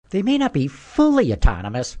They may not be fully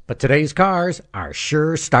autonomous, but today's cars are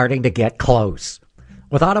sure starting to get close.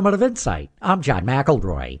 With Automotive Insight, I'm John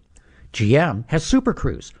McElroy. GM has Super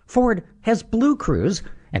Cruise, Ford has Blue Cruise,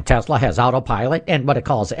 and Tesla has Autopilot and what it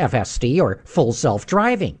calls FSD or full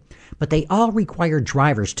self-driving. But they all require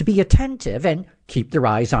drivers to be attentive and keep their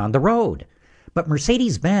eyes on the road. But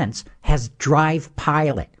Mercedes-Benz has Drive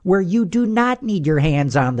Pilot, where you do not need your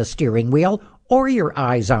hands on the steering wheel or your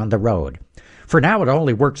eyes on the road. For now, it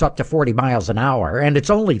only works up to 40 miles an hour, and it's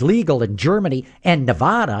only legal in Germany and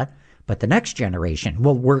Nevada. But the next generation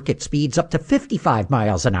will work at speeds up to 55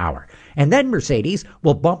 miles an hour. And then Mercedes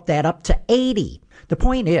will bump that up to 80. The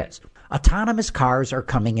point is, autonomous cars are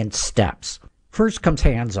coming in steps. First comes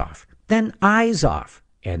hands off, then eyes off.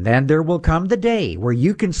 And then there will come the day where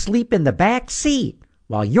you can sleep in the back seat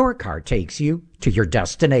while your car takes you to your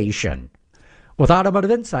destination. With Automotive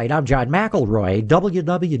Insight, I'm John McElroy,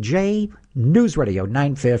 WWJ News Radio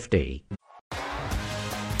 950.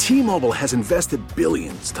 T-Mobile has invested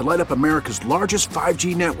billions to light up America's largest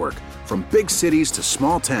 5G network, from big cities to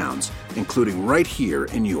small towns, including right here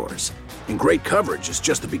in yours. And great coverage is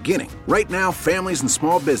just the beginning. Right now, families and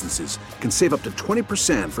small businesses can save up to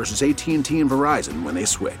 20% versus AT&T and Verizon when they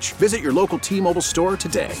switch. Visit your local T-Mobile store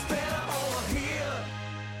today.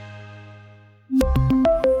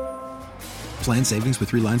 Plan savings with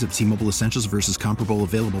 3 lines of T-Mobile Essentials versus comparable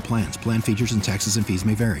available plans. Plan features and taxes and fees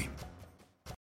may vary.